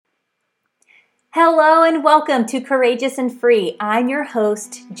Hello and welcome to Courageous and Free. I'm your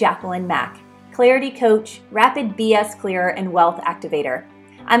host, Jacqueline Mack, clarity coach, rapid BS clearer, and wealth activator.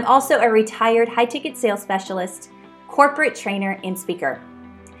 I'm also a retired high-ticket sales specialist, corporate trainer, and speaker.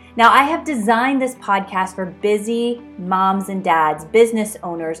 Now, I have designed this podcast for busy moms and dads, business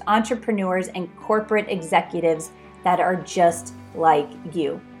owners, entrepreneurs, and corporate executives that are just like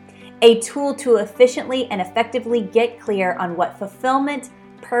you. A tool to efficiently and effectively get clear on what fulfillment,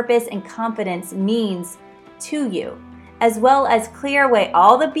 purpose, and confidence means to you, as well as clear away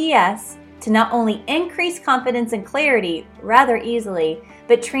all the BS to not only increase confidence and clarity rather easily,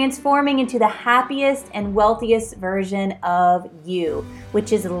 but transforming into the happiest and wealthiest version of you,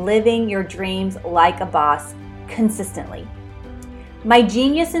 which is living your dreams like a boss consistently. My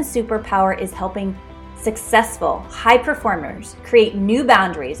genius and superpower is helping successful high performers create new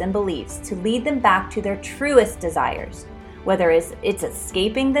boundaries and beliefs to lead them back to their truest desires, whether it's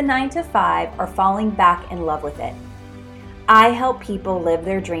escaping the 9-to-5 or falling back in love with it. I help people live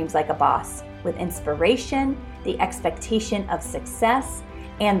their dreams like a boss with inspiration, the expectation of success,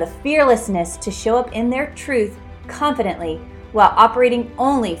 and the fearlessness to show up in their truth confidently while operating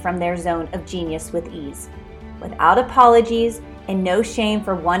only from their zone of genius with ease, without apologies and no shame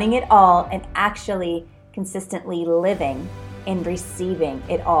for wanting it all and actually consistently living and receiving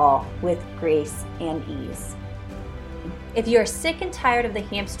it all with grace and ease. If you are sick and tired of the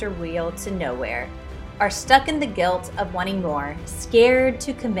hamster wheel to nowhere, are stuck in the guilt of wanting more, scared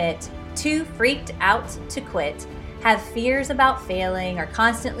to commit, too freaked out to quit, have fears about failing, are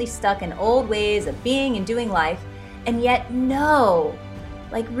constantly stuck in old ways of being and doing life, and yet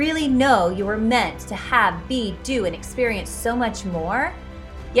really know you were meant to have, be, do, and experience so much more,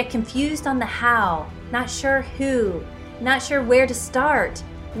 yet confused on the how, not sure who, not sure where to start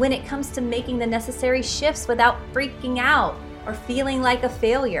when it comes to making the necessary shifts without freaking out or feeling like a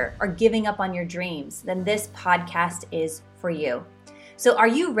failure or giving up on your dreams, then this podcast is for you. So are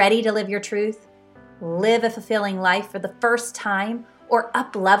you ready to live your truth? Live a fulfilling life for the first time or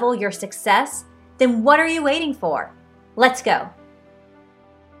up-level your success? Then what are you waiting for? Let's go.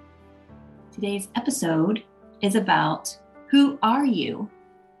 Today's episode is about who are you?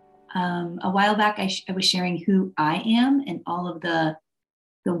 A while back, I was sharing who I am and all of the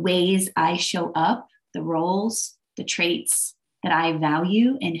ways I show up, the roles, the traits that I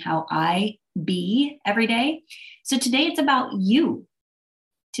value and how I be every day. So today it's about you.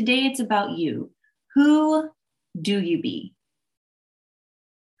 Today it's about you. Who do you be?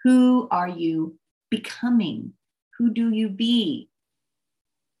 Who are you becoming? Who do you be?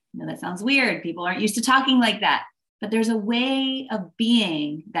 I know that sounds weird. People aren't used to talking like that. But there's a way of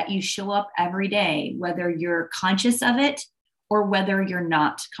being that you show up every day, whether you're conscious of it or whether you're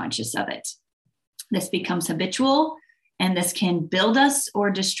not conscious of it. This becomes habitual, and this can build us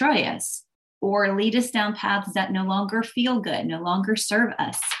or destroy us, or lead us down paths that no longer feel good, no longer serve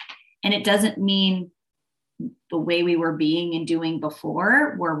us. And it doesn't mean the way we were being and doing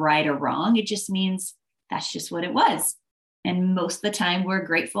before were right or wrong. It just means that's just what it was. And most of the time we're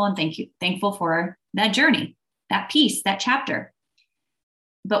grateful and thankful for that journey, that piece, that chapter.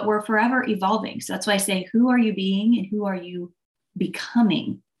 But we're forever evolving. So that's why I say, who are you being and who are you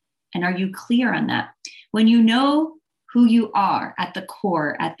becoming? And are you clear on that? When you know who you are at the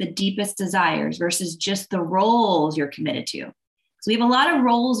core, at the deepest desires versus just the roles you're committed to. So we have a lot of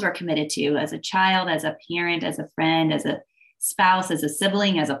roles we're committed to as a child, as a parent, as a friend, as a spouse, as a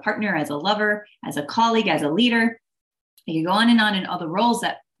sibling, as a partner, as a lover, as a colleague, as a leader. You go on and all the roles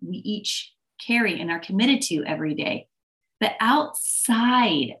that we each carry and are committed to every day. But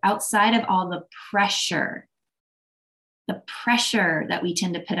outside of all the pressure that we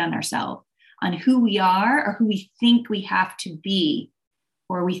tend to put on ourselves, on who we are or who we think we have to be,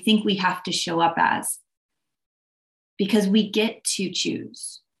 or we think we have to show up as, because we get to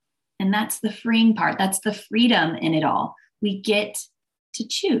choose. And that's the freeing part. That's the freedom in it all. We get to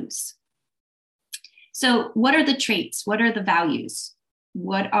choose. So what are the traits? What are the values?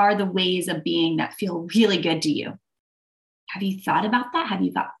 What are the ways of being that feel really good to you? Have you thought about that? Have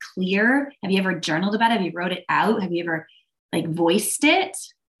you got clear? Have you ever journaled about it? Have you wrote it out? Have you ever voiced it?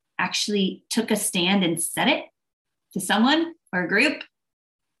 Actually took a stand and said it to someone or a group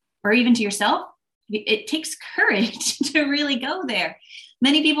or even to yourself? It takes courage to really go there.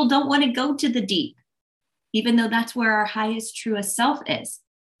 Many people don't want to go to the deep, even though that's where our highest, truest self is.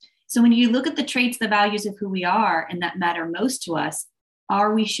 So when you look at the traits, the values of who we are and that matter most to us,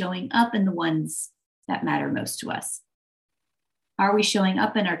 are we showing up in the ones that matter most to us? Are we showing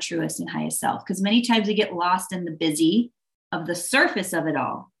up in our truest and highest self? Because many times we get lost in the busy of the surface of it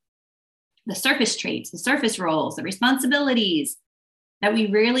all. The surface traits, the surface roles, the responsibilities, that we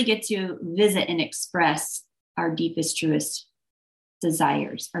rarely get to visit and express our deepest, truest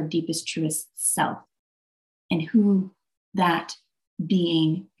desires, our deepest, truest self, and who that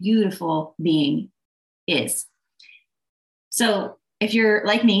being, beautiful being is. So if you're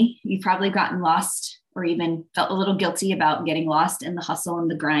like me, you've probably gotten lost or even felt a little guilty about getting lost in the hustle and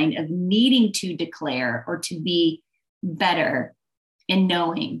the grind of needing to declare or to be better in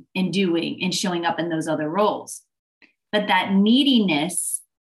knowing and doing and showing up in those other roles. But that neediness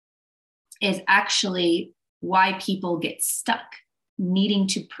is actually why people get stuck, needing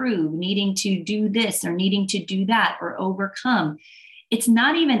to prove, needing to do this or needing to do that or overcome. It's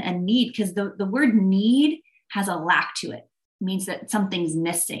not even a need, because the word need has a lack to it. It means that something's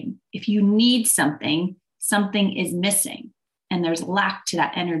missing. If you need something, something is missing, and there's lack to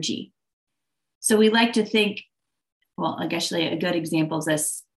that energy. So we like to think, well, actually a good example is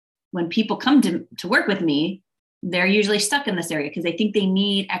this. When people come to work with me, they're usually stuck in this area because they think they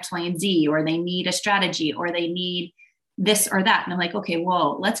need X, Y, and Z, or they need a strategy, or they need this or that. And I'm like, okay,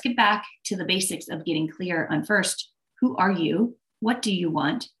 whoa, let's get back to the basics of getting clear on first, who are you? What do you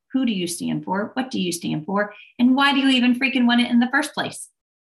want? Who do you stand for? What do you stand for? And why do you even freaking want it in the first place?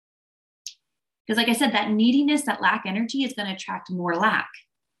 Because like I said, that neediness, that lack energy is going to attract more lack.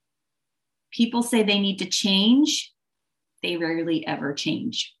 People say they need to change. They rarely ever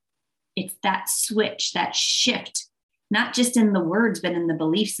change. It's that switch, that shift, not just in the words, but in the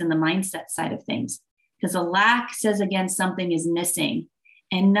beliefs and the mindset side of things. Because a lack says, again, something is missing,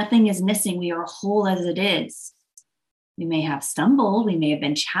 and nothing is missing. We are whole as it is. We may have stumbled. We may have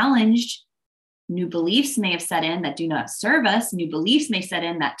been challenged. New beliefs may have set in that do not serve us. New beliefs may set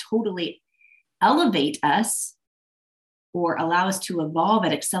in that totally elevate us or allow us to evolve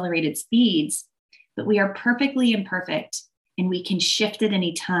at accelerated speeds. But we are perfectly imperfect, and we can shift at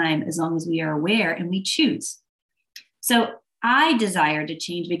any time as long as we are aware and we choose. So I desire to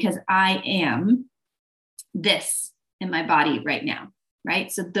change because I am this in my body right now,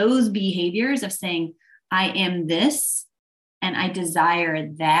 right? So those behaviors of saying, I am this and I desire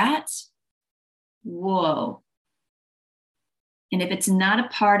that, whoa. And if it's not a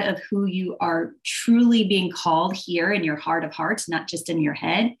part of who you are truly being called here in your heart of hearts, not just in your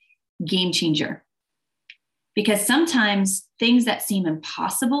head, game changer. Because sometimes things that seem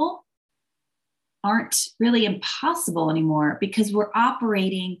impossible aren't really impossible anymore because we're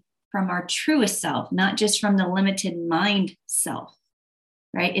operating from our truest self, not just from the limited mind self,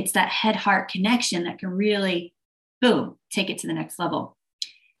 right? It's that head-heart connection that can really, boom, take it to the next level.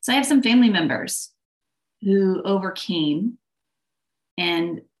 So I have some family members who overcame,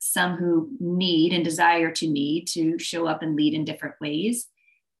 and some who need and desire to need to show up and lead in different ways,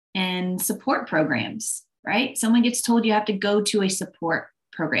 and support programs, right? Someone gets told you have to go to a support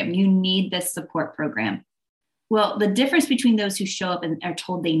program. You need this support program. Well, the difference between those who show up and are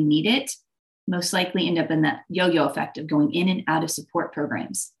told they need it most likely end up in that yo-yo effect of going in and out of support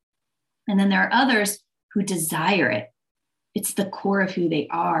programs. And then there are others who desire it. It's the core of who they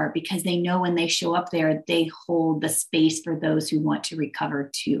are because they know when they show up there, they hold the space for those who want to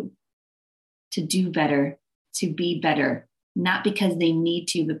recover too, to do better, to be better, not because they need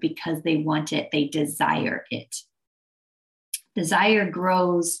to, but because they want it, they desire it. Desire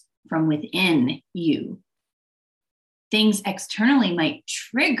grows from within you. Things externally might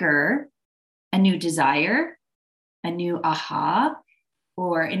trigger a new desire, a new aha,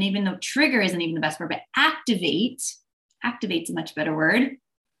 and even though trigger isn't even the best word, but activate's a much better word.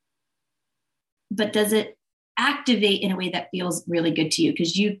 But does it activate in a way that feels really good to you?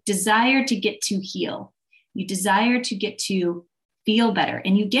 Because you desire to get to heal. You desire to get to feel better,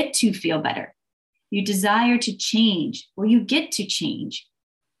 and you get to feel better. You desire to change, or you get to change.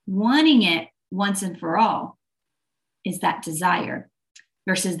 Wanting it once and for all is that desire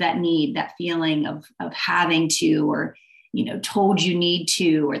versus that need, that feeling of having to, or, told you need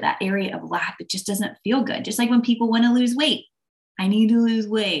to, or that area of lack that just doesn't feel good. Just like when people want to lose weight. I need to lose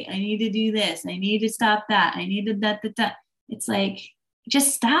weight. I need to do this. I need to stop that. I need to that. It's like,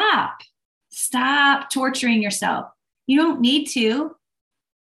 just stop. Stop torturing yourself. You don't need to.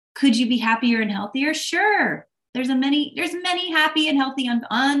 Could you be happier and healthier? Sure. There's many happy and healthy,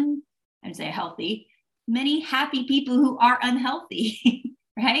 many happy people who are unhealthy,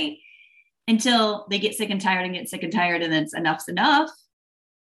 right? Until they get sick and tired and then enough's enough.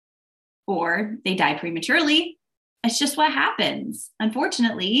 Or they die prematurely. It's just what happens,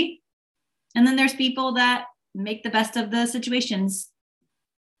 unfortunately. And then there's people that make the best of the situations,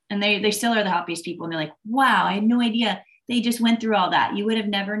 and they still are the happiest people. And they're like, wow, I had no idea they just went through all that. You would have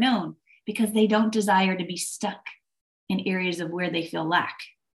never known, because they don't desire to be stuck in areas of where they feel lack.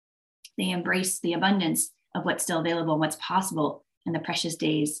 They embrace the abundance of what's still available and what's possible and the precious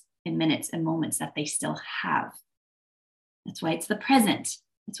days and minutes and moments that they still have. That's why it's the present.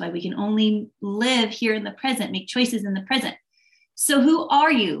 That's why we can only live here in the present, make choices in the present. So who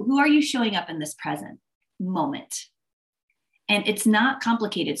are you? Who are you showing up in this present moment? And it's not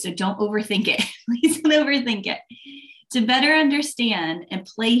complicated, so don't overthink it. Please don't overthink it. To better understand and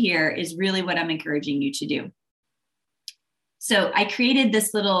play here is really what I'm encouraging you to do. So I created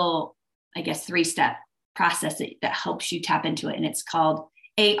this little, 3-step process that helps you tap into it. And it's called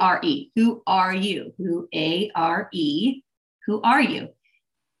ARE. Who are you? ARE. Who are you?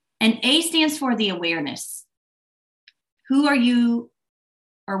 And A stands for the awareness. Who are you,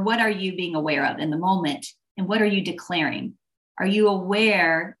 or what are you being aware of in the moment? And what are you declaring? Are you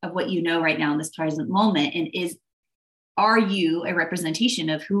aware of what you know right now in this present moment? And are you a representation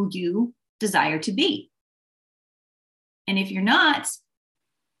of who you desire to be? And if you're not,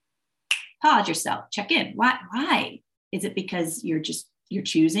 pause yourself, check in. Why? Is it because you're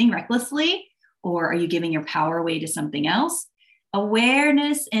choosing recklessly, or are you giving your power away to something else?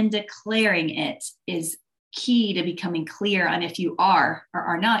 Awareness and declaring it is key to becoming clear on if you are or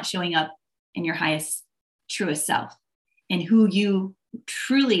are not showing up in your highest, truest self and who you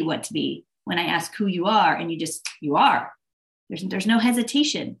truly want to be. When I ask who you are, and you are, there's no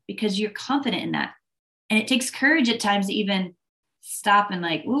hesitation because you're confident in that. And it takes courage at times to even stop and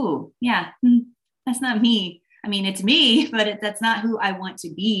ooh, yeah, that's not me. I mean, it's me, but that's not who I want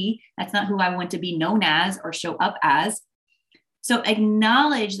to be. That's not who I want to be known as or show up as. So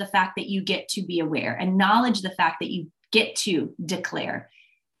acknowledge the fact that you get to be aware. Acknowledge the fact that you get to declare.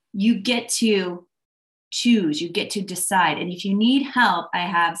 You get to choose. You get to decide. And if you need help, I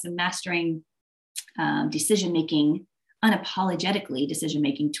have some mastering decision-making, unapologetically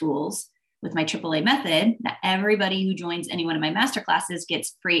decision-making tools with my AAA method that everybody who joins any one of my masterclasses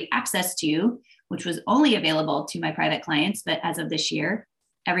gets free access to, which was only available to my private clients. But as of this year,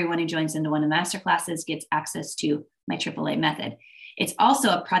 everyone who joins into one of the masterclasses gets access to my AAA method. It's also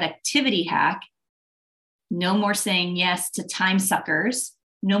a productivity hack. No more saying yes to time suckers.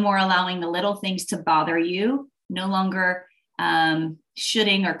 No more allowing the little things to bother you. No longer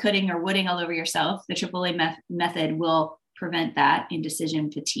shoulding or coulding or woulding all over yourself. The AAA method will prevent that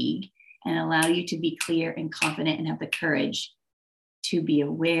indecision fatigue and allow you to be clear and confident and have the courage to be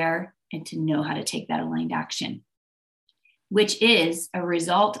aware and to know how to take that aligned action, which is a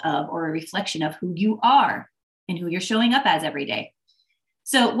result of or a reflection of who you are and who you're showing up as every day.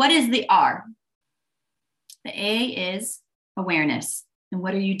 So what is the R? The A is awareness. And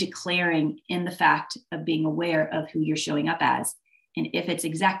what are you declaring in the fact of being aware of who you're showing up as? And if it's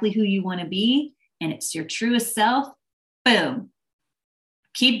exactly who you want to be and it's your truest self, boom,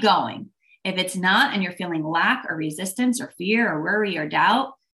 keep going. If it's not and you're feeling lack or resistance or fear or worry or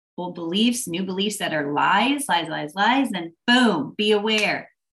doubt, old beliefs, new beliefs that are lies, then boom, be aware,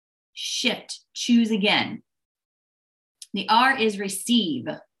 shift, choose again. The R is receive.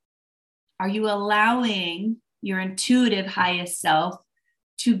 Are you allowing your intuitive highest self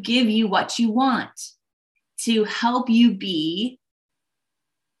to give you what you want, to help you be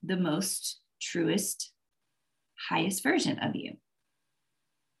the most truest, highest version of you?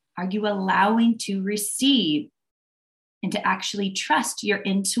 Are you allowing to receive and to actually trust your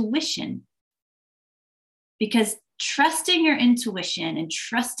intuition? Because trusting your intuition and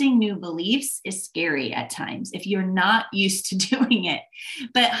trusting new beliefs is scary at times if you're not used to doing it.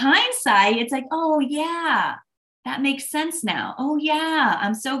 But hindsight, it's like, oh yeah, that makes sense now. Oh yeah,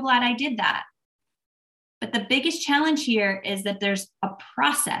 I'm so glad I did that. But the biggest challenge here is that there's a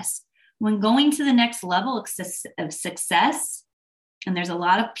process. When going to the next level of success, and there's a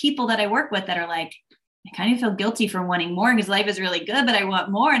lot of people that I work with that are like, I kind of feel guilty for wanting more because life is really good, but I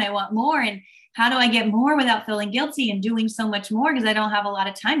want more and I want more. And how do I get more without feeling guilty and doing so much more because I don't have a lot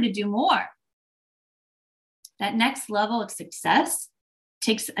of time to do more? That next level of success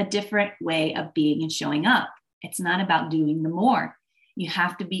takes a different way of being and showing up. It's not about doing the more. You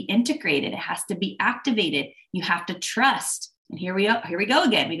have to be integrated. It has to be activated. You have to trust. And here we go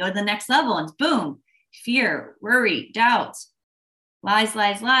again. We go to the next level and boom, fear, worry, doubts, lies,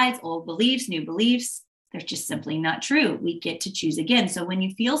 old beliefs, new beliefs. They're just simply not true. We get to choose again. So when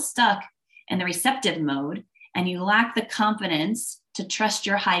you feel stuck in the receptive mode and you lack the confidence to trust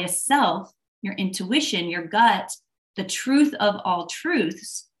your highest self, your intuition, your gut, the truth of all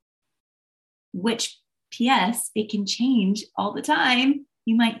truths, which P.S., it can change all the time.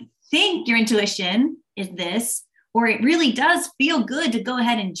 You might think your intuition is this, or it really does feel good to go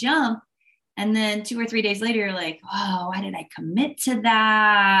ahead and jump. And then 2 or 3 days later, you're like, oh, why did I commit to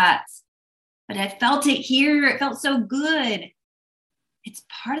that? But I felt it here. It felt so good. It's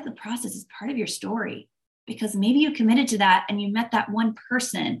part of the process. It's part of your story because maybe you committed to that and you met that one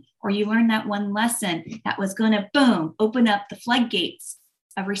person, or you learned that one lesson that was going to, boom, open up the floodgates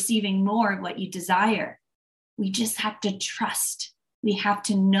of receiving more of what you desire. We just have to trust. We have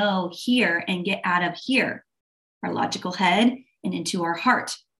to know here and get out of here, our logical head, and into our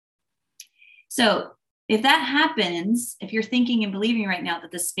heart. So if that happens, if you're thinking and believing right now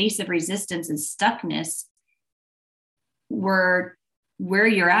that the space of resistance and stuckness were where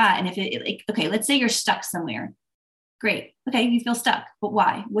you're at, and if it, like, okay, let's say you're stuck somewhere. Great. Okay, you feel stuck, but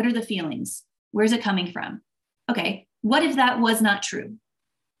why? What are the feelings? Where's it coming from? Okay, what if that was not true?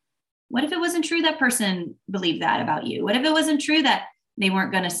 What if it wasn't true that person believed that about you? What if it wasn't true that they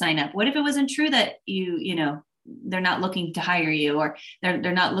weren't going to sign up? What if it wasn't true that they're not looking to hire you, or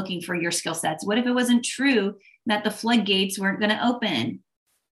they're not looking for your skill sets? What if it wasn't true that the floodgates weren't going to open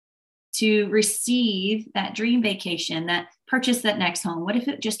to receive that dream vacation, that purchase that next home? What if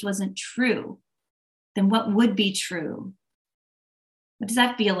it just wasn't true? Then what would be true? What does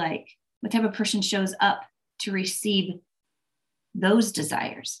that feel like? What type of person shows up to receive those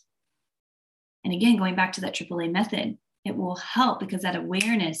desires? And again, going back to that AAA method, it will help because that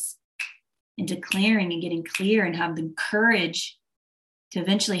awareness and declaring and getting clear and have the courage to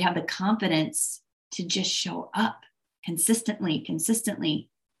eventually have the confidence to just show up consistently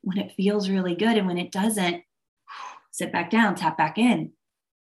when it feels really good. And when it doesn't, sit back down, tap back in.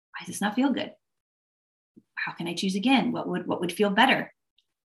 Why does this not feel good? How can I choose again? What would feel better?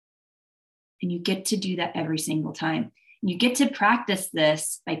 And you get to do that every single time. And you get to practice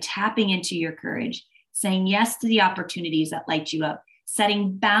this by tapping into your courage, saying yes to the opportunities that light you up,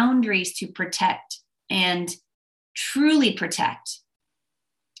 setting boundaries to protect and truly protect.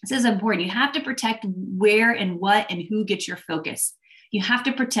 This is important. You have to protect where and what and who gets your focus. You have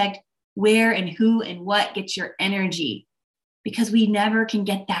to protect where and who and what gets your energy, because we never can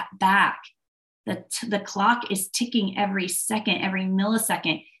get that back. The clock is ticking every second, every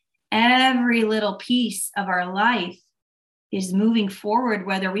millisecond. Every little piece of our life is moving forward,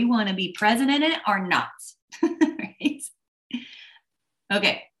 whether we want to be present in it or not. Right?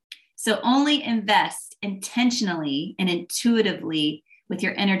 Okay. So only invest intentionally and intuitively with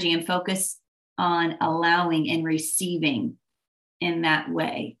your energy and focus on allowing and receiving in that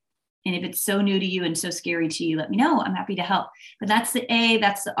way. And if it's so new to you and so scary to you, let me know. I'm happy to help. But that's the A,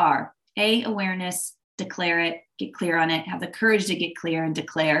 that's the R. A, awareness, declare it, get clear on it, have the courage to get clear and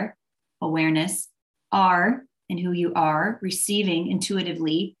declare awareness. R, and who you are, receiving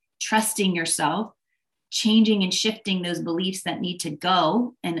intuitively, trusting yourself, changing and shifting those beliefs that need to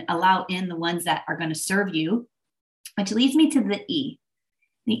go and allow in the ones that are going to serve you. Which leads me to the E.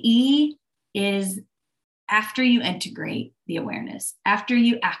 The E is after you integrate the awareness, after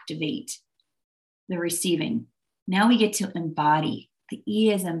you activate the receiving, now we get to embody. The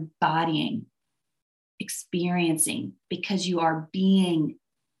E is embodying, experiencing, because you are being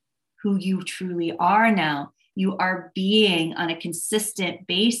who you truly are now. You are being on a consistent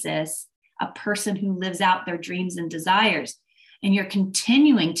basis a person who lives out their dreams and desires. And you're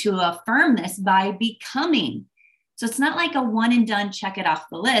continuing to affirm this by becoming. So it's not like a one and done, check it off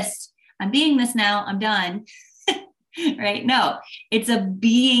the list. I'm being this now, I'm done. Right? No, it's a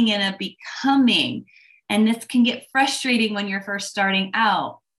being and a becoming. And this can get frustrating when you're first starting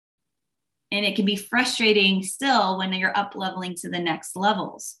out. And it can be frustrating still when you're up leveling to the next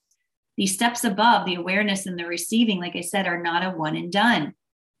levels. These steps above, the awareness and the receiving, like I said, are not a one and done.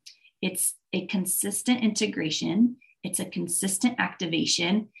 It's a consistent integration. It's a consistent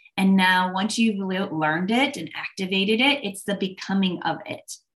activation. And now once you've learned it and activated it, it's the becoming of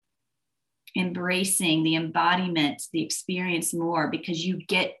it. Embracing the embodiment, the experience more, because you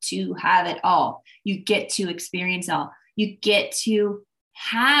get to have it all. You get to experience all. You get to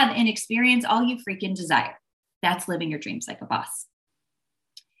have and experience all you freaking desire. That's living your dreams like a boss.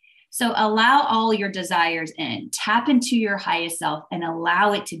 So allow all your desires in, tap into your highest self and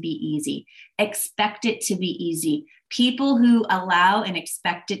allow it to be easy. Expect it to be easy. People who allow and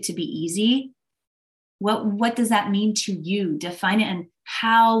expect it to be easy, what does that mean to you? Define it, and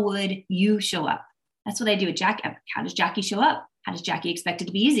how would you show up? That's what I do with Jackie. How does Jackie show up? How does Jackie expect it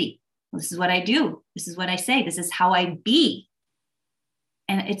to be easy? Well, this is what I do. This is what I say. This is how I be.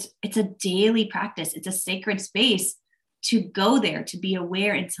 And it's a daily practice. It's a sacred space to go there, to be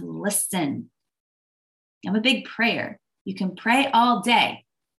aware and to listen. I'm a big prayer. You can pray all day,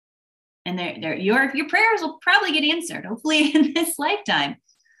 and your prayers will probably get answered, hopefully in this lifetime.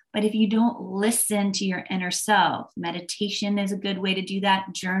 But if you don't listen to your inner self, meditation is a good way to do that.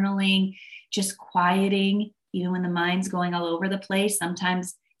 Journaling, just quieting, even when the mind's going all over the place.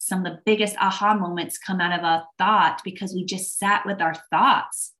 Sometimes some of the biggest aha moments come out of a thought because we just sat with our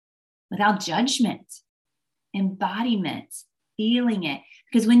thoughts without judgment. embodiment, feeling it.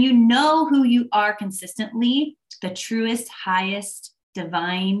 Because when you know who you are consistently, the truest, highest,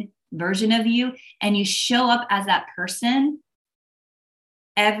 divine version of you, and you show up as that person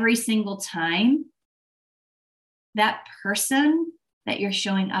every single time, that person that you're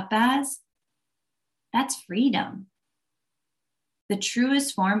showing up as, that's freedom. The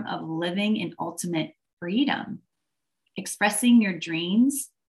truest form of living in ultimate freedom. Expressing your dreams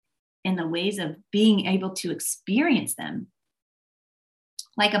in the ways of being able to experience them.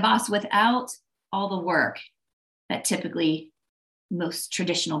 Like a boss without all the work that typically most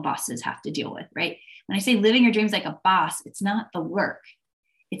traditional bosses have to deal with, right? When I say living your dreams like a boss, it's not the work.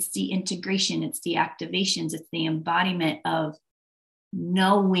 It's the integration, it's the activations, it's the embodiment of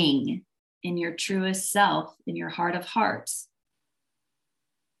knowing in your truest self, in your heart of hearts.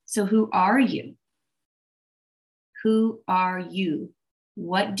 So who are you? Who are you?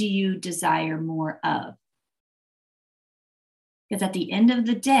 What do you desire more of? Because at the end of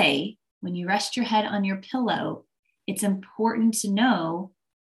the day, when you rest your head on your pillow, it's important to know,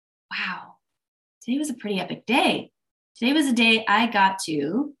 wow, today was a pretty epic day. Today was a day I got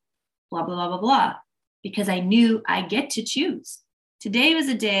to blah, blah, blah, blah, blah, because I knew I get to choose. Today was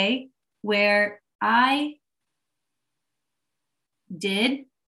a day where I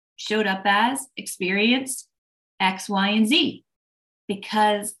showed up as, experienced X, Y, and Z,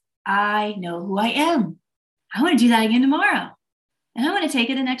 because I know who I am. I want to do that again tomorrow. And I want to take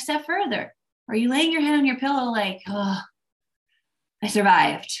it the next step further. Are you laying your head on your pillow like, oh, I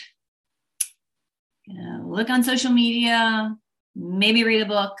survived? Look on social media, maybe read a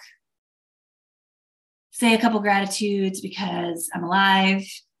book, say a couple gratitudes because I'm alive,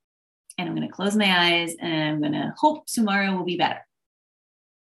 and I'm going to close my eyes and I'm going to hope tomorrow will be better.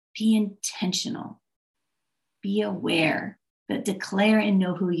 Be intentional. Be aware, but declare and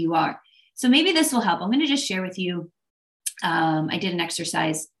know who you are. So maybe this will help. I'm going to just share with you. I did an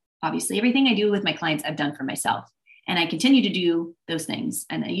exercise. Obviously, everything I do with my clients, I've done for myself. And I continue to do those things.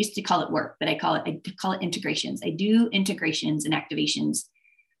 And I used to call it work, but I call it integrations. I do integrations and activations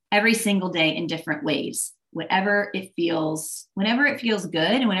every single day in different ways, whenever it feels good,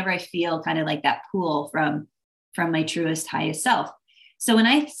 and whenever I feel kind of like that pull from my truest, highest self. So when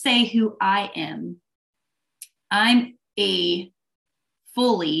I say who I am, I'm a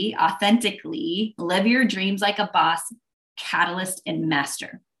fully, authentically live your dreams like a boss, catalyst, and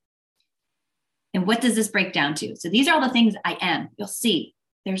master. And what does this break down to? So these are all the things I am. You'll see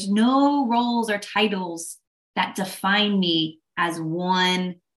there's no roles or titles that define me as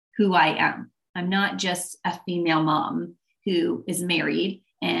one who I am. I'm not just a female mom who is married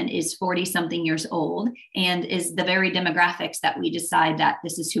and is 40 something years old and is the very demographics that we decide that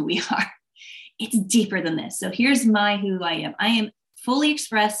this is who we are. It's deeper than this. So here's who I am. I am fully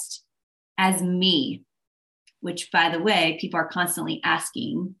expressed as me, which, by the way, people are constantly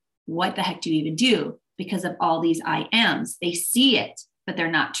asking, what the heck do you even do? Because of all these I ams. They see it, but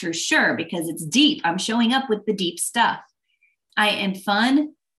they're not too sure because it's deep. I'm showing up with the deep stuff. I am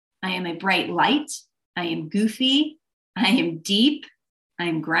fun. I am a bright light. I am goofy. I am deep. I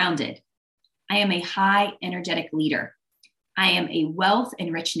am grounded. I am a high energetic leader. I am a wealth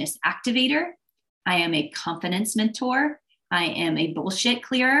and richness activator. I am a confidence mentor. I am a bullshit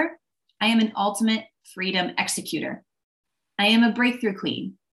clearer. I am an ultimate freedom executor. I am a breakthrough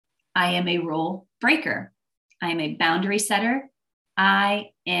queen. I am a rule breaker. I am a boundary setter. I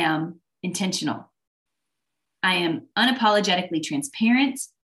am intentional. I am unapologetically transparent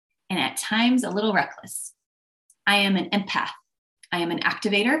and at times a little reckless. I am an empath. I am an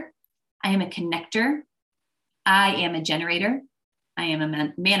activator. I am a connector. I am a generator. I am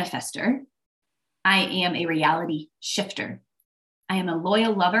a manifester. I am a reality shifter. I am a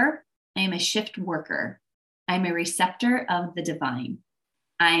loyal lover. I am a shift worker. I am a receptor of the divine.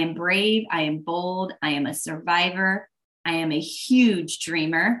 I am brave. I am bold. I am a survivor. I am a huge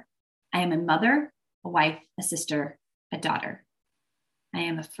dreamer. I am a mother, a wife, a sister, a daughter. I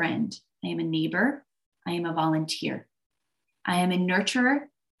am a friend. I am a neighbor. I am a volunteer. I am a nurturer.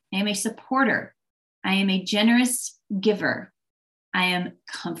 I am a supporter. I am a generous giver. I am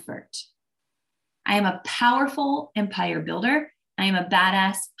comfort. I am a powerful empire builder. I am a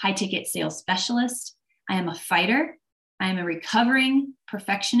badass high-ticket sales specialist. I am a fighter. I am a recovering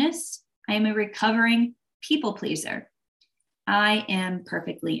perfectionist. I am a recovering people pleaser. I am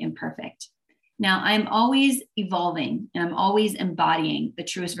perfectly imperfect. Now, I'm always evolving and I'm always embodying the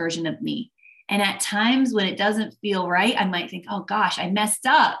truest version of me. And at times when it doesn't feel right, I might think, oh gosh, I messed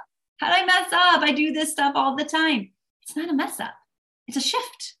up. How did I mess up? I do this stuff all the time. It's not a mess up. It's a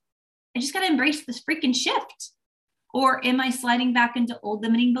shift. I just got to embrace this freaking shift. Or am I sliding back into old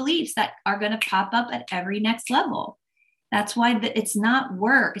limiting beliefs that are going to pop up at every next level? That's why it's not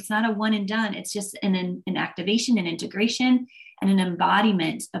work. It's not a one and done. It's just an activation, an integration, and an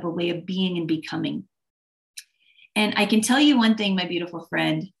embodiment of a way of being and becoming. And I can tell you one thing, my beautiful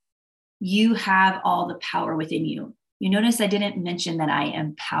friend, you have all the power within you. You notice I didn't mention that I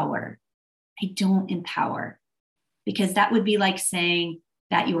empower. I don't empower, because that would be like saying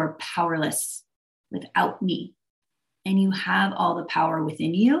that you are powerless without me. And you have all the power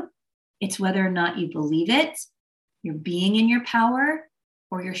within you. It's whether or not you believe it, you're being in your power,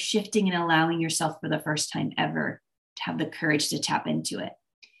 or you're shifting and allowing yourself for the first time ever to have the courage to tap into it.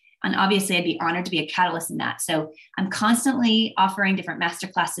 And obviously, I'd be honored to be a catalyst in that. So I'm constantly offering different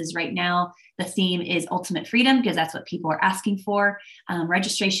masterclasses right now. The theme is ultimate freedom, because that's what people are asking for.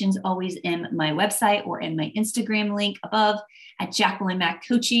 Registration's always in my website or in my Instagram link above at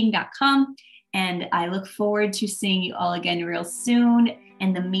JacquelineMackCoaching.com. And I look forward to seeing you all again real soon.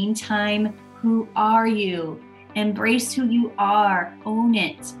 In the meantime, who are you? Embrace who you are. Own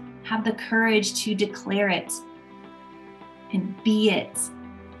it. Have the courage to declare it and be it.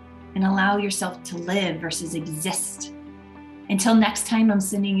 And allow yourself to live versus exist. Until next time, I'm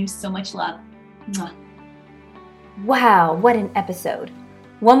sending you so much love. Mwah. Wow, what an episode.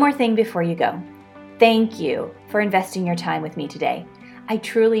 One more thing before you go. Thank you for investing your time with me today. I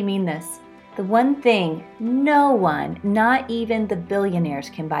truly mean this. The one thing no one, not even the billionaires,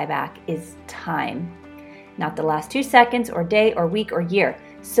 can buy back is time. Not the last 2 seconds or day or week or year.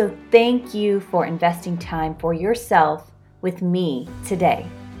 So thank you for investing time for yourself with me today.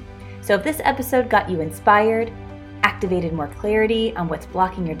 So if this episode got you inspired, activated more clarity on what's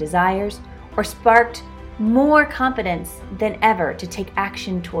blocking your desires, or sparked more confidence than ever to take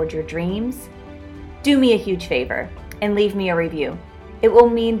action toward your dreams, do me a huge favor and leave me a review. It will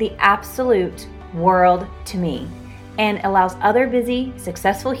mean the absolute world to me and allows other busy,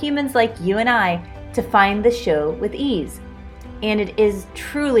 successful humans like you and I to find the show with ease. And it is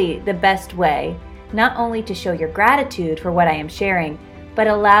truly the best way not only to show your gratitude for what I am sharing, but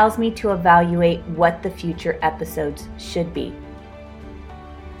allows me to evaluate what the future episodes should be.